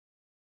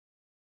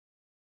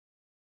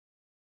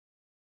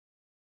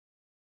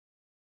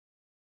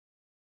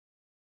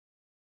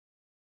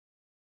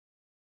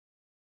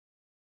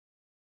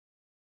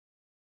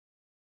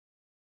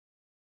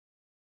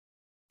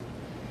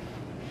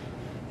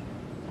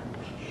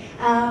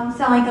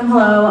Assalamualaikum,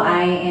 hello.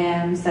 I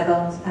am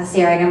Sagal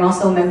Sarag. I'm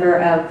also a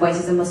member of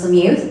Voices of Muslim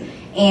Youth.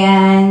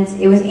 And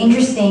it was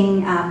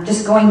interesting,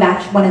 just going back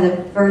to one of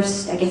the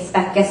first, I guess,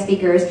 guest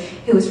speakers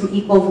who was from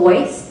Equal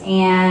Voice.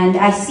 And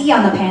I see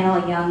on the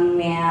panel a young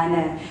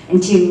man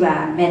and two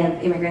men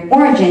of immigrant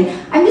origin.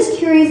 I'm just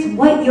curious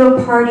what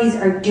your parties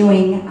are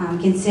doing,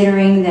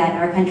 considering that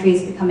our country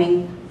is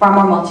becoming far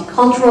more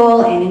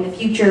multicultural, and in the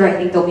future I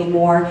think there'll be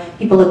more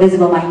people of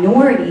visible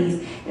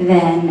minorities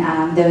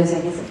than those,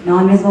 I guess, of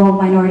non-visible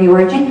minority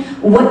origin.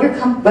 What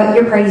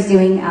your party's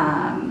doing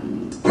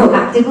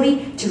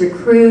proactively to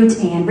recruit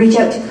and reach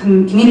out to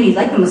communities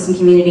like the Muslim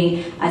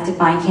community to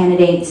find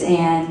candidates,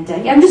 and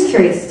yeah, I'm just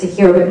curious to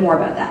hear a bit more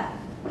about that.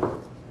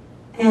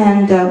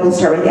 And we'll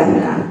start with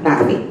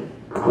Natalie.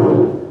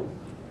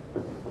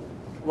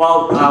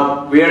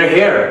 Well, we are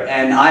here,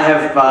 and I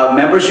have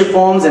membership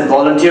forms and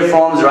volunteer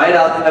forms right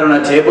out there on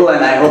a table,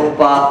 and I hope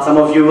some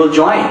of you will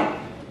join.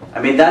 I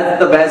mean, that's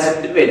the best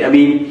way to do it. I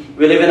mean,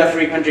 we live in a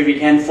free country, we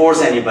can't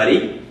force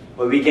anybody,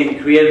 but we can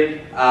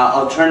create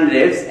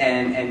alternatives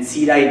and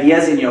seed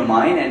ideas in your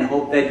mind and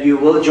hope that you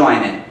will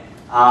join in.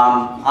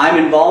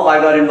 I'm involved, I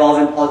got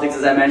involved in politics,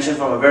 as I mentioned,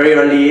 from a very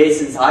early age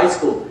since high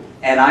school,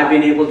 and I've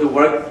been able to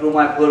work through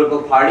my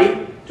political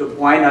party to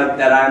point out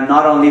that I'm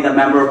not only the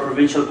member of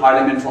Provincial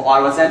Parliament for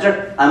Ottawa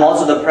Centre, I'm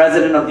also the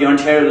president of the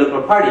Ontario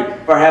Liberal Party,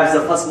 perhaps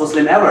the first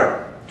Muslim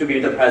ever to be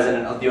the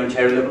president of the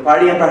Ontario Liberal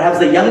Party, and perhaps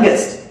the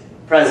youngest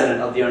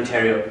president of the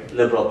Ontario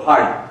Liberal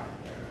Party.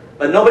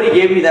 But nobody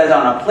gave me that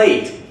on a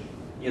plate.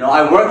 You know,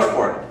 I worked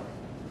for it.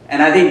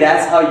 And I think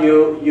that's how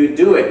you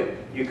do it.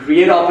 You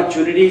create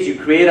opportunities, you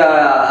create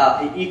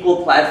an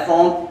equal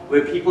platform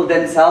where people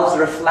themselves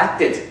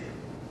reflect it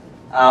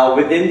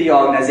within the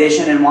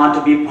organization and want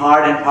to be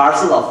part and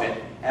parcel of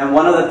it. And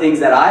one of the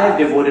things that I have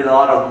devoted a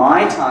lot of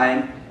my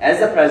time as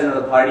the president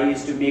of the party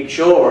is to make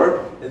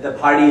sure that the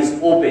party is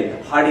open,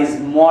 the party is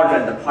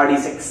modern, the party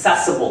is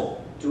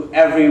accessible to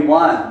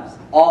everyone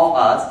of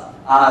us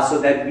so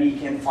that we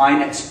can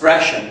find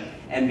expression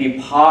and be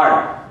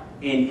part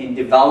in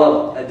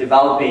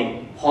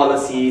developing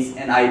policies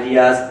and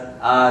ideas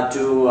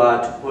to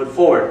put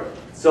forward.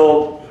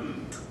 So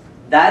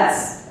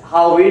that's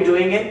how we're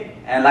doing it.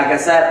 And like I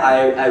said,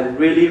 I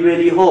really,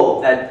 really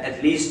hope that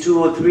at least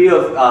 2 or 3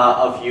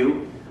 of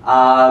you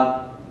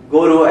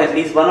go to at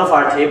least one of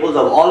our tables,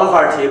 of all of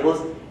our tables,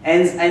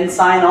 and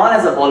sign on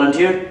as a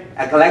volunteer.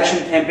 A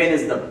collection campaign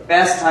is the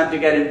best time to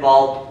get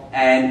involved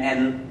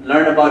and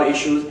learn about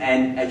issues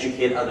and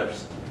educate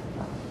others.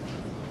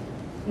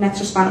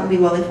 Next respondent will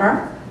be Willie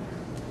Farr.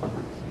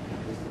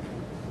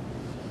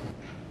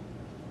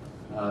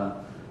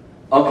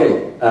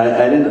 Okay,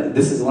 I didn't.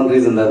 This is one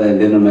reason that I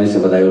didn't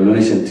mention, but I will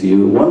mention to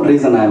you. One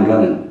reason I'm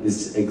running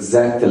is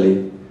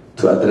exactly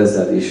to address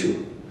that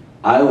issue.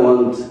 I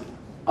want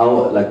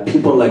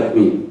people like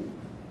me,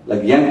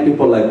 like young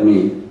people like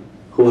me,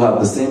 who have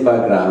the same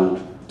background,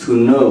 to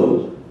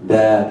know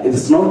that it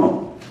is normal.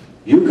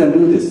 You can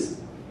do this.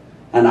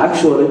 And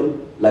actually,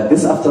 like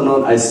this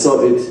afternoon, I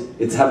saw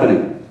it's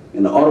happening.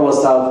 In Ottawa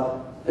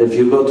South, if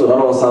you go to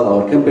Ottawa South,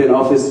 our campaign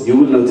office, you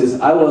will notice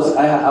I was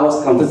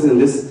contesting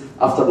this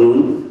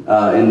afternoon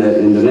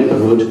in the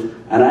neighborhood,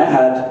 and I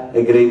had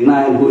a grade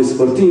 9 who is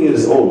 14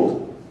 years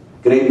old.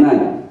 Grade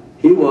 9.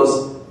 He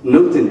was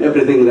noting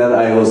everything that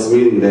I was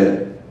meeting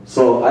there.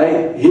 So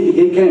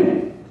he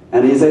came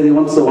and he said he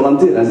wants to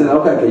volunteer. I said,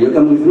 okay, you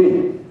come with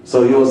me.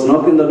 So he was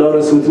knocking the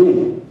doors with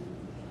me.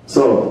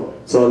 So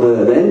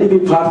the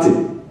NDP party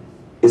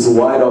is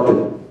wide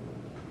open,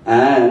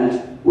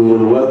 and we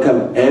will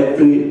welcome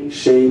every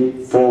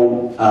shape,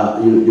 form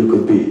you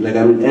could be. Like,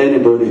 I mean,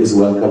 anybody is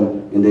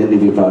welcome in the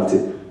NDP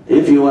party.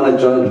 If you want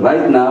to join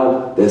right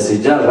now, there's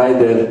Hijab right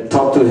there,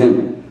 talk to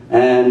him.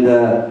 And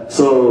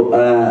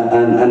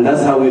and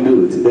that's how we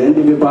do it. The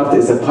NDP party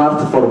is a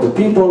party for the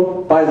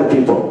people, by the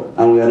people,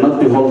 and we are not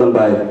beholden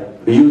by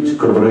huge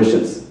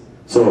corporations.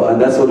 So,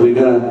 and that's what we're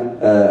gonna,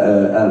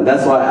 and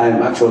that's why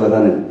I'm actually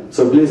running.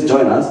 So please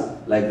join us.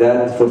 Like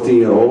that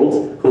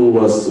 14-year-old who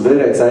was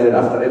very excited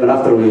even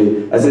after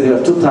I said,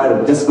 you're too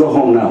tired, just go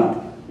home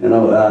now, you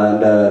know.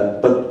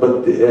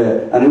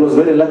 And he was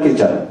very lucky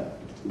child,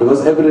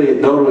 because every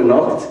door we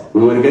knocked,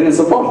 we were getting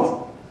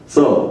support.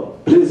 So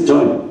please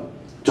join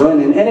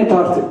in any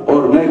party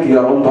or make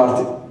your own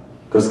party,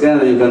 because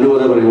Canada you can do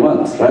whatever you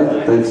want,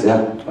 right? Thanks.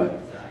 Yeah. Right.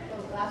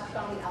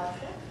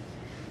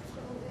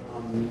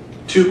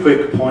 2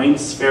 quick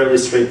points, fairly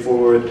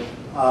straightforward.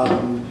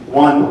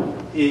 One,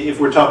 if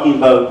we're talking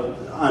about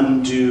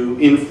undue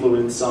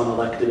influence on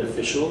elected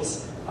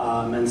officials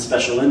and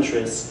special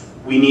interests,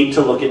 we need to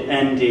look at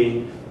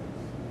ending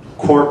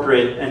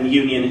corporate and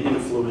union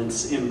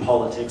influence in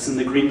politics. And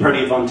the Green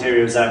Party of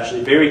Ontario is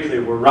actually very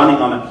clear. We're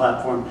running on a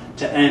platform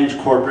to end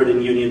corporate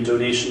and union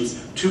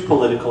donations to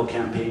political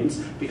campaigns,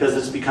 because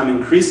it's become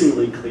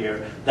increasingly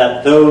clear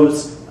that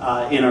those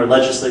in our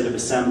legislative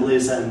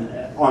assemblies and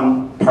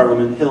on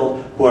Parliament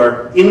Hill who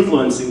are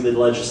influencing the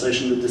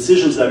legislation, the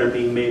decisions that are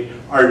being made,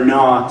 are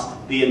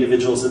not the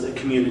individuals at the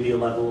community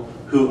level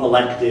who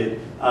elected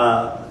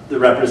the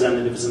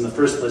representatives in the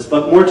first place.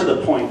 But more to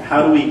the point,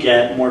 how do we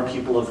get more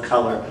people of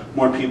color,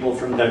 more people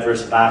from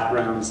diverse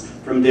backgrounds,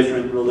 from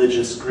different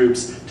religious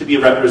groups to be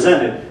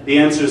represented? The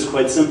answer is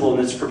quite simple,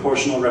 and it's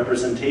proportional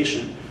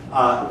representation.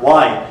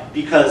 Why?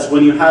 Because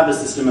when you have a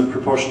system of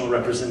proportional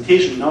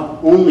representation,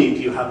 not only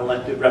do you have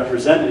elected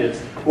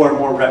representatives who are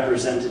more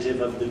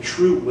representative of the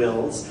true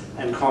wills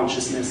and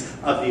consciousness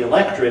of the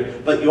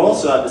electorate, but you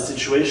also have a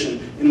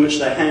situation in which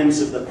the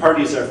hands of the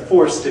parties are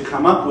forced to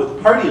come up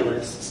with party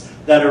lists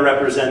that are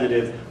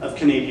representative of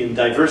Canadian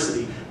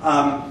diversity.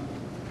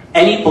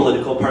 Any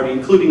political party,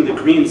 including the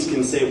Greens,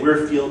 can say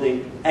we're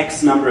fielding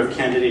X number of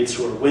candidates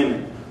who are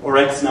women, or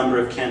X number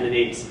of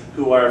candidates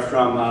who are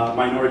from a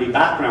minority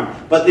background,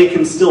 but they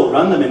can still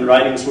run them in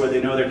ridings where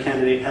they know their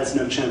candidate has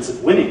no chance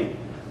of winning.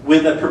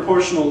 With a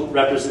proportional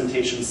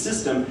representation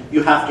system,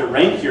 you have to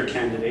rank your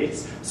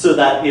candidates so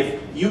that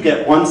if you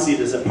get one seat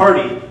as a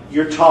party,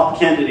 your top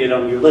candidate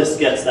on your list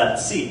gets that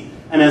seat.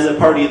 And as a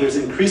party, there's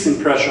increasing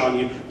pressure on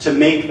you to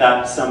make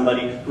that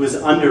somebody who is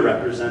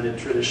underrepresented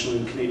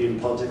traditionally in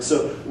Canadian politics.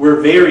 So we're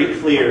very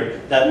clear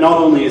that not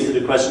only is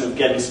it a question of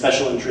getting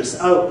special interests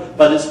out,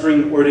 but it's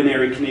bringing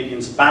ordinary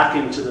Canadians back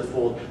into the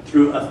fold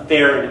through a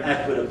fair and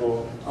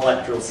equitable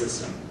electoral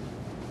system.